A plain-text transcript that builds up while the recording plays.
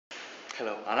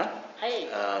Hello, Anna.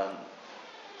 Hi.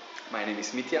 My name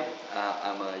is Mitya.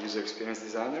 I'm a user experience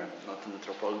designer, not an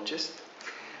anthropologist.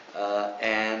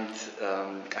 And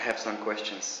I have some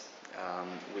questions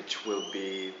which will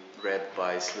be read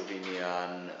by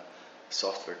Slovenian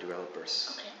software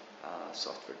developers, Okay.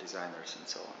 software designers, and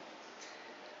so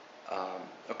on.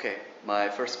 Okay, my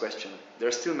first question. There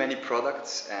are still many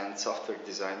products and software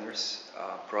designers,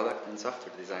 product and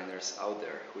software designers out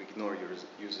there who ignore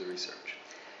user research.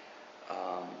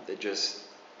 They just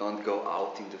don't go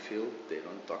out in the field, they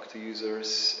don't talk to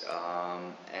users,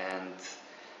 and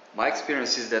my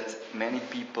experience is that many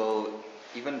people,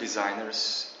 even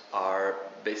designers, are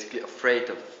basically afraid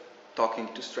of talking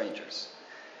to strangers.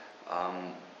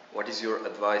 What is your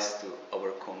advice to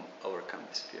overcome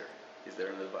this fear? Is there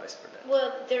an advice for that?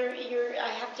 Well,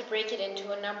 I have to break it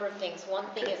into a number of things. One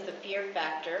thing is the fear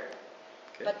factor,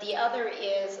 but the other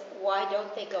is why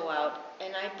don't they go out?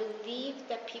 And I believe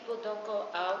that people don't go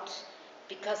out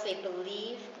because they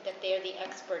believe that they're the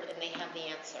expert and they have the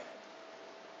answer.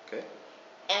 Okay.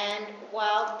 And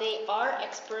while they are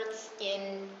experts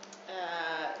in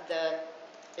the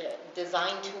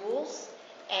design tools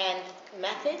and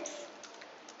methods,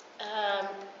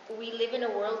 we live in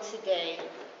a world today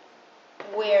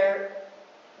where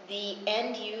the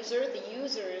end user, the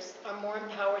users, are more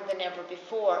empowered than ever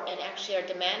before and actually are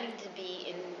demanding to be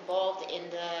involved in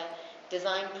the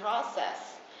design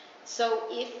process. So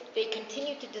if they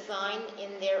continue to design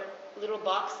in their little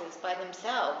boxes by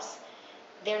themselves,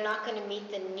 they're not going to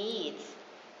meet the needs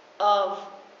of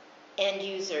end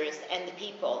users and the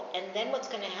people. And then what's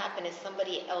going to happen is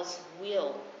somebody else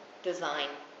will design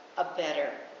a better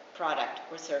product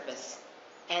or service,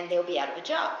 and they'll be out of a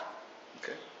job.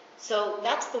 Okay. So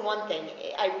that's the one thing.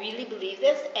 I really believe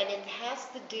this, and it has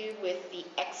to do with the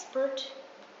expert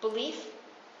belief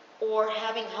or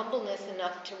having humbleness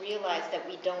enough to realize that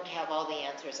we don't have all the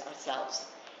answers ourselves,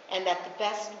 and that the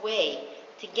best way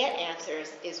to get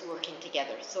answers is working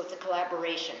together. So it's a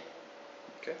collaboration.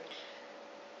 Okay.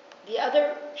 The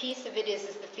other piece of it is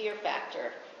the fear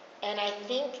factor, and I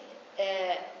think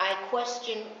I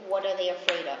question what are they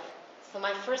afraid of. So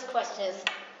my first question is,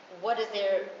 what is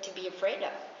there to be afraid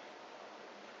of?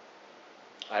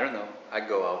 I don't know. I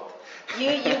go out.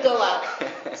 You go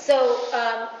out. So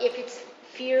if it's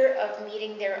fear of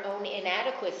meeting their own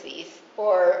inadequacies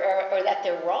or that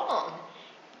they're wrong,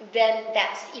 then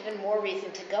that's even more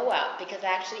reason to go out, because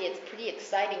actually it's pretty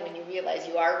exciting when you realize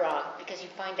you are wrong, because you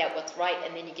find out what's right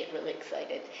and then you get really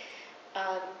excited.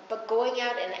 But going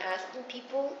out and asking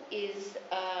people is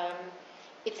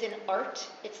it's an art.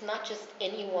 It's not just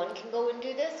anyone can go and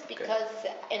do this, because,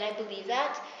 and I believe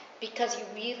that, because you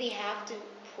really have to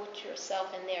put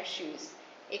yourself in their shoes.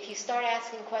 If you start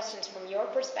asking questions from your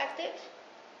perspective,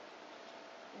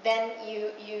 then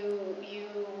you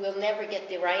will never get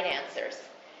the right answers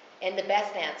and the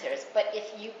best answers. But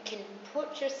if you can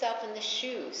put yourself in the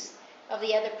shoes of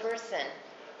the other person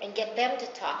and get them to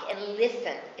talk and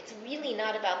listen, it's really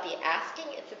not about the asking,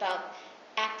 it's about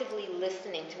actively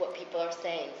listening to what people are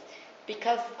saying,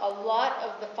 because a lot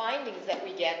of the findings that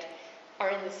we get are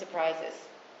in the surprises.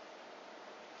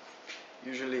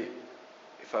 Usually,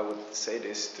 if I would say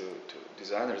this to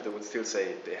designers, they would still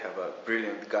say they have a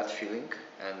brilliant gut feeling,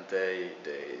 and they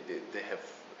have,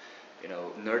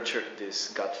 nurtured this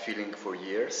gut feeling for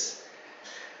years.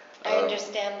 I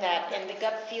understand that, and the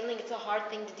gut feeling is a hard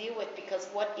thing to deal with, because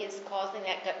what is causing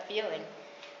that gut feeling?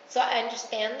 So I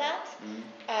understand that,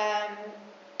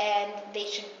 and they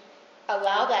should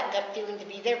allow that gut feeling to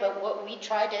be there, but what we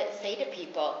try to say to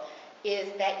people is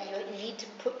that you need to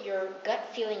put your gut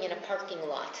feeling in a parking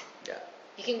lot. Yeah.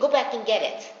 You can go back and get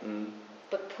it,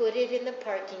 but put it in the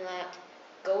parking lot,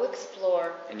 go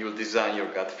explore. And you'll design your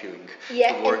gut feeling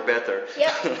to work better.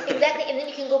 Yeah, exactly, and then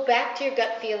you can go back to your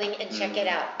gut feeling and check it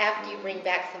out after you bring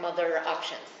back some other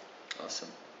options. Awesome.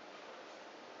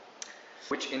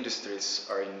 Which industries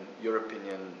are, in your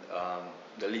opinion,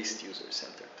 the least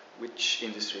user-centered? Which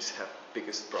industries have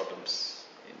biggest problems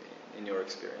in your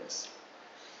experience?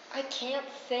 I can't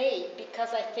say, because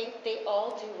I think they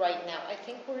all do right now. I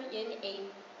think we're in a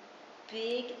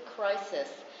big crisis.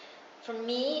 For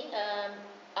me,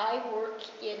 I work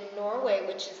in Norway,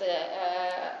 which is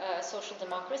a social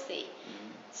democracy.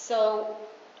 So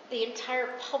the entire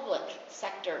public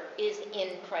sector is in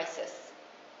crisis,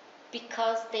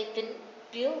 because they've been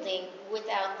building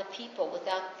without the people,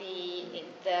 without the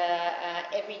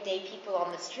everyday people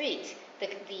on the street, the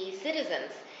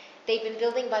citizens. They've been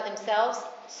building by themselves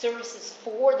services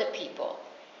for the people.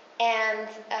 And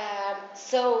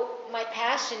so my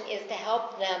passion is to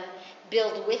help them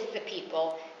build with the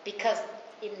people, because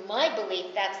in my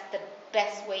belief, that's the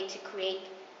best way to create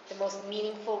the most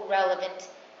meaningful, relevant,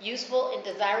 useful, and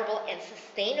desirable, and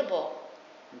sustainable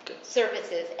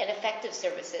services and effective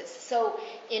services. So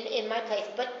in my place,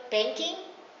 but banking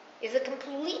is a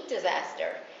complete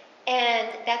disaster. And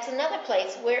that's another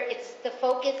place where the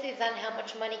focus is on how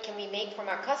much money can we make from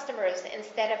our customers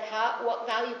instead of what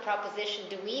value proposition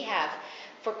do we have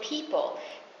for people.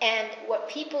 And what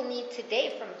people need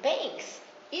today from banks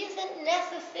isn't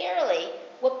necessarily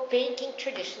what banking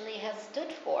traditionally has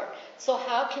stood for. So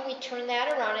how can we turn that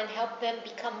around and help them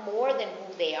become more than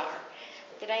who they are?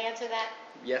 Did I answer that?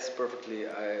 Yes, perfectly.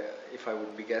 If I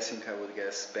would be guessing, I would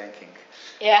guess banking.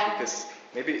 Yeah. Because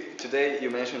maybe today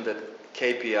you mentioned that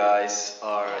KPIs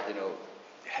are,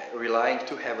 relying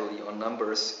too heavily on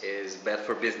numbers is bad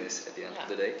for business at the end of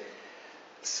the day.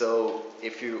 So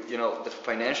if the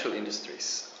financial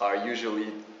industries are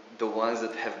usually the ones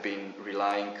that have been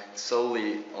relying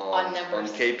solely on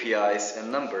KPIs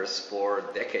and numbers for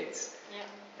decades.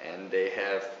 Yeah. And they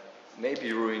have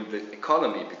maybe ruined the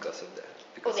economy because of that.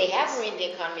 Well, they have ruined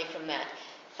the economy from that.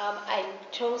 I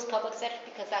chose public sector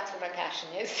because that's where my passion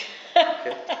is.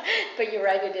 Okay. But you're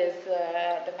right, it is.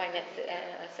 The finance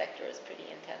sector is pretty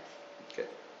intense. Okay.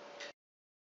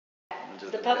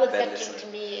 The public sector to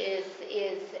me is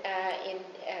in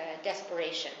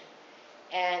desperation.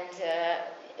 And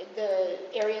the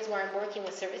areas where I'm working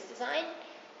with service design,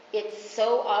 it's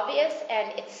so obvious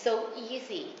and it's so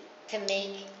easy to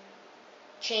make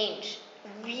change,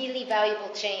 really valuable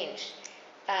change.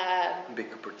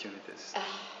 Big opportunities.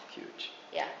 Huge.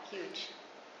 Yeah, huge.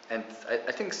 And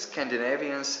I think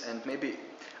Scandinavians and maybe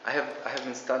I have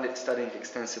been studying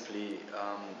extensively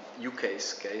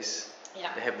UK's case.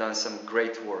 Yeah. They have done some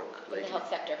great work lately. In the health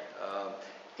sector.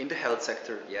 In the health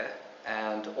sector, yeah,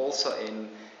 and also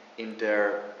in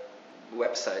their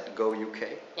website Go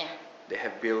UK. Yeah. They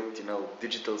have built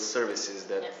digital services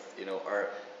that are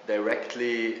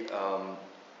directly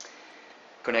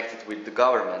connected with the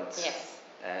government. Yes.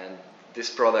 And this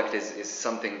product is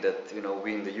something that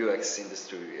we in the UX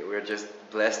industry we're just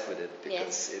blessed with it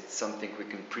because it's something we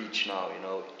can preach now.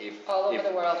 If all over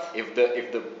the world. If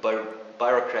the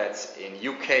bureaucrats in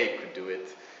UK could do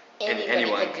it,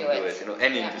 anyone can do it.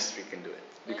 Any industry can do it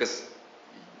because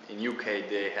in UK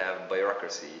they have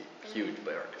bureaucracy, huge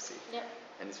bureaucracy,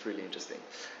 and it's really interesting.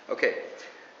 Okay.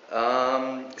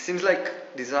 Seems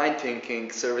like design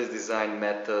thinking, service design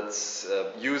methods,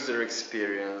 user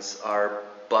experience are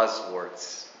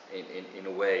buzzwords in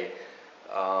a way.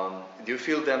 Do you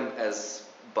feel them as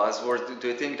buzzwords? Do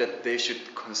you think that they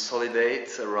should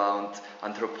consolidate around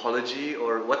anthropology,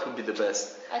 or what would be the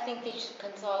best? I think they should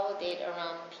consolidate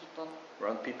around people.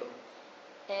 Around people.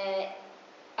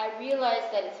 I realize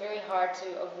that it's very hard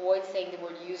to avoid saying the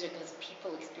word user because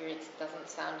people experience doesn't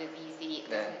sound as easy, it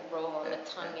doesn't roll on the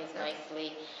tongue as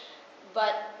nicely.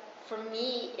 But for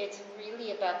me, it's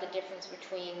really about the difference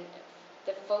between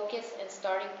the focus and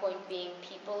starting point being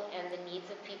people and the needs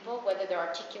of people, whether they're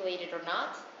articulated or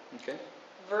not,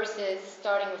 versus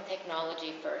starting with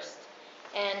technology first.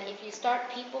 And if you start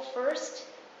people first,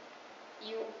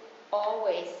 you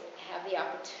always have the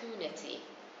opportunity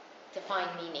to find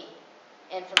meaning.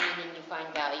 And from meaning you find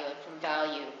value, and from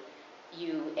value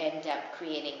you end up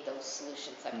creating those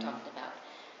solutions I've talked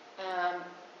about.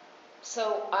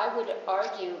 So I would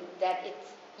argue that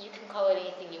you can call it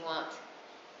anything you want.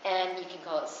 And you can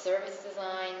call it service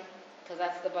design, because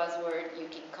that's the buzzword. You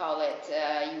can call it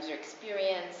user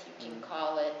experience. You can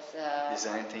call it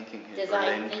design thinking.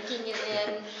 Design thinking is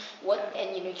in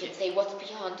and you can say what's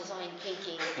beyond design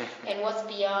thinking, and what's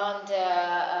beyond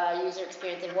user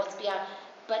experience, and what's beyond.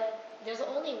 But there's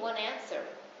only one answer,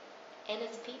 and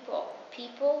it's people.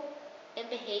 People and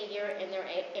behavior and their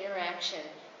interaction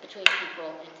between people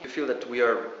and technology. I feel that we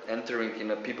are entering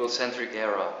in a people-centric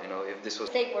era, if this was...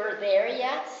 I think we're there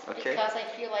yet, because I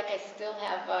feel like I still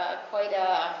have quite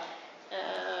a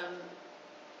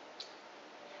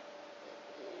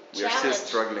we are still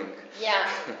struggling. Yeah,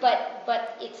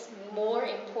 but it's more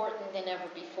important than ever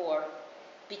before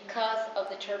because of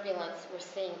the turbulence we're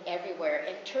seeing everywhere.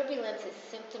 And turbulence is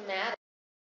symptomatic.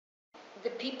 The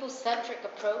people-centric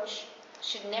approach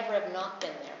should never have not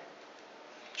been there.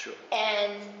 Sure.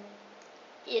 And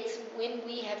it's when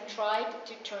we have tried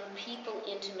to turn people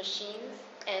into machines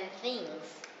and things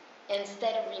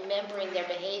instead of remembering their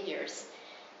behaviors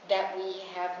that we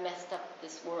have messed up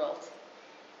this world.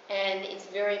 And it's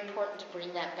very important to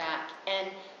bring that back. And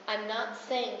I'm not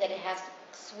saying that it has to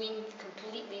swing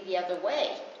completely the other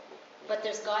way, but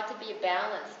there's got to be a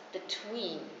balance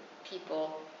between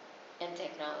people and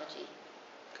technology.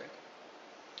 Okay.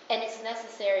 And it's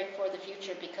necessary for the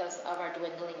future because of our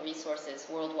dwindling resources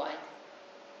worldwide.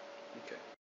 Okay.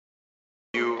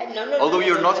 I No. Although no,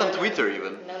 you're no, not no, on no. Twitter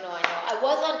even. No, I know. I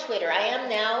was on Twitter. I am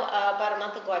now. About a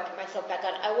month ago, I put myself back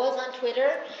on. I was on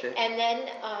Twitter, Okay. and then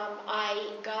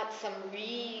I got some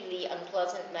really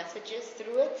unpleasant messages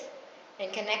through it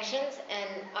and connections,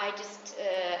 and I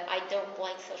don't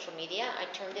like social media. I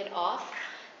turned it off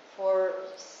for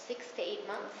 6 to 8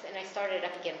 months, and I started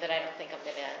up again, but I don't think I'm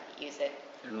going to use it.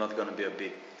 You're not going to be a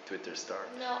big Twitter star.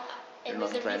 No, You're and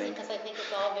there's not a reason, planning. because I think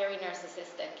it's all very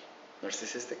narcissistic.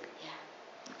 Narcissistic? Yeah.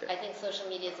 Okay. I think social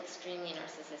media is extremely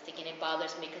narcissistic, and it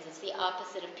bothers me because it's the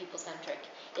opposite of people-centric.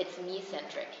 It's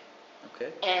me-centric.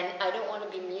 Okay. And I don't want to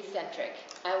be me-centric.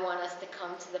 I want us to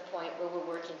come to the point where we're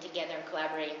working together and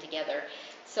collaborating together.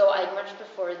 So I much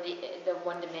prefer the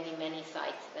one-to-many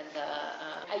sites than the...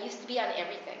 I used to be on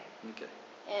everything. Okay.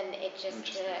 And it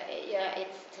just,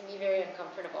 it's to me very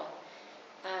uncomfortable.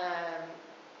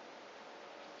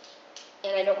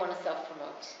 And I don't want to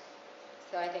self-promote.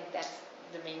 So I think that's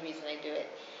the main reason I do it.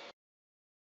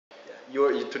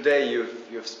 Yeah. Today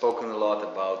you've spoken a lot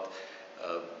about,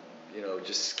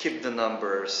 just skip the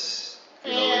numbers.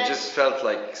 It just felt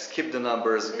like skip the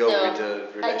numbers, go with the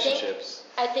relationships.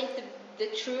 I think the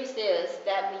truth is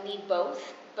that we need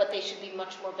both, but they should be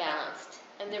much more balanced.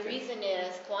 And the reason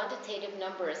is quantitative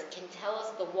numbers can tell us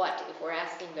the what if we're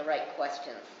asking the right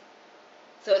questions.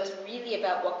 So it's really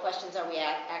about what questions are we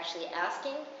actually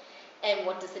asking, and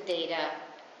what does the data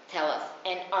tell us?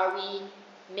 And are we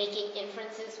making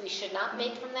inferences we should not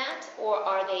make from that, or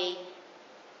are they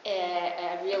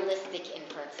realistic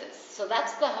inferences? So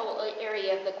that's the whole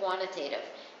area of the quantitative.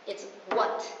 It's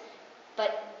what,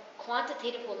 but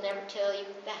quantitative will never tell you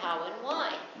the how and why.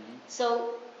 Mm-hmm.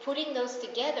 So putting those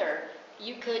together,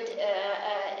 you could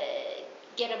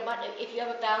if you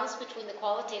have a balance between the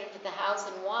qualitative and the hows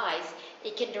and whys,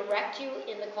 it can direct you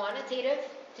in the quantitative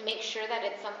to make sure that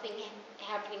it's something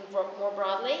happening more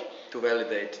broadly. To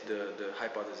validate the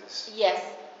hypothesis. Yes.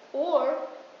 Or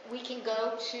we can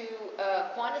go to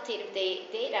quantitative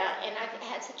data, and I've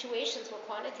had situations where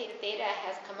quantitative data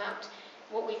has come out.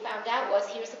 What we found out was,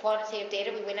 here's the quantitative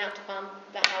data, we went out to find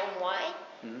the how and why,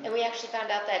 and we actually found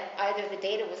out that either the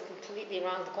data was completely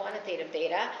wrong, the quantitative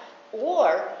data,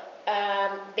 or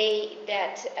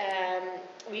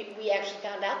we actually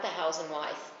found out the hows and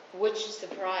whys, which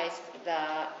surprised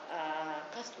the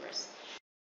customers.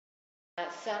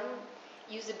 Some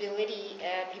usability,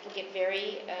 people get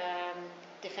very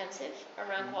defensive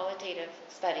around qualitative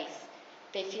studies.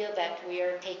 They feel that we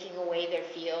are taking away their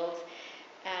field,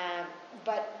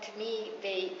 but to me,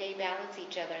 they balance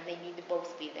each other, and they need to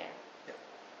both be there.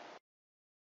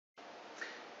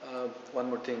 Yeah. One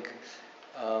more thing.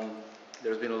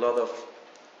 There's been a lot of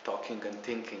talking and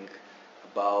thinking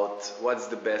about what's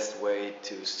the best way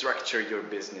to structure your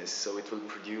business so it will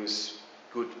produce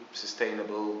good,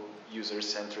 sustainable,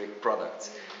 user-centric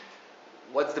products.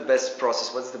 What's the best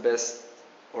process? What's the best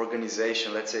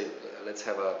organization? Let's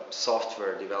have a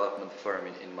software development firm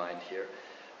in mind here.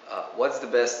 What's the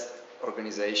best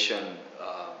organization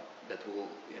that will,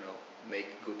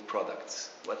 make good products?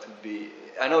 What would be?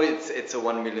 I know it's a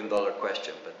 $1 million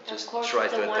question, but just try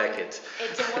to attack it.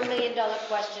 It's a $1 million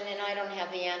question, and I don't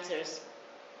have the answers.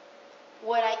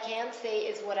 What I can say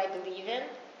is what I believe in.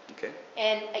 Okay.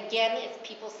 And again, it's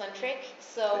people-centric.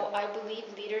 So I believe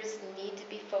leaders need to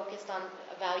be focused on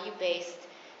a value-based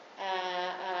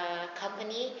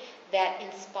company that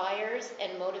inspires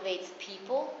and motivates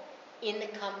people in the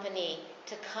company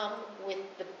to come with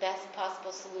the best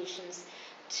possible solutions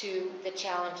to the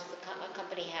challenges a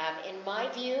company have. In my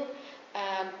view,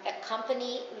 a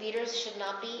company leaders should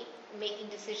not be making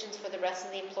decisions for the rest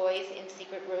of the employees in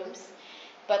secret rooms,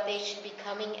 but they should be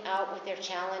coming out with their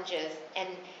challenges and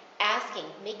asking,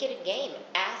 make it a game,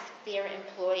 ask their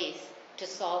employees to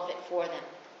solve it for them.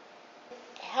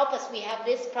 Help us, we have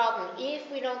this problem.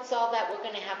 If we don't solve that, we're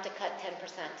going to have to cut 10%.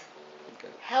 Okay.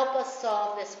 Help us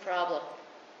solve this problem.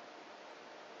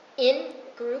 In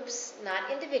groups,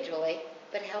 not individually,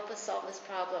 but help us solve this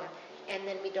problem, and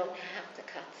then we don't have to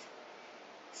cut.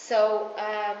 So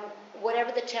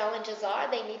whatever the challenges are,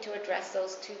 they need to address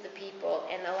those to the people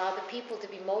and allow the people to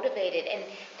be motivated, and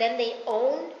then they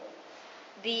own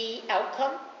the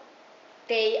outcome.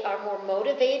 They are more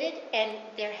motivated, and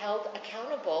they're held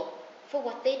accountable for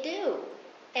what they do.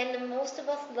 And most of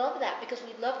us love that because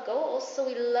we love goals, so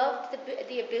we love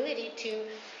the ability to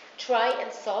try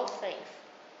and solve things.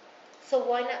 So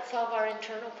why not solve our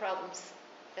internal problems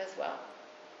as well?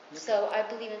 Okay. So I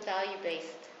believe in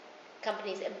value-based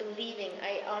companies, and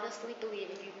I honestly believe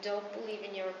if you don't believe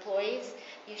in your employees,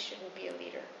 you shouldn't be a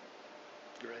leader.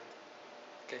 You're right.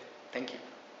 Okay, thank you.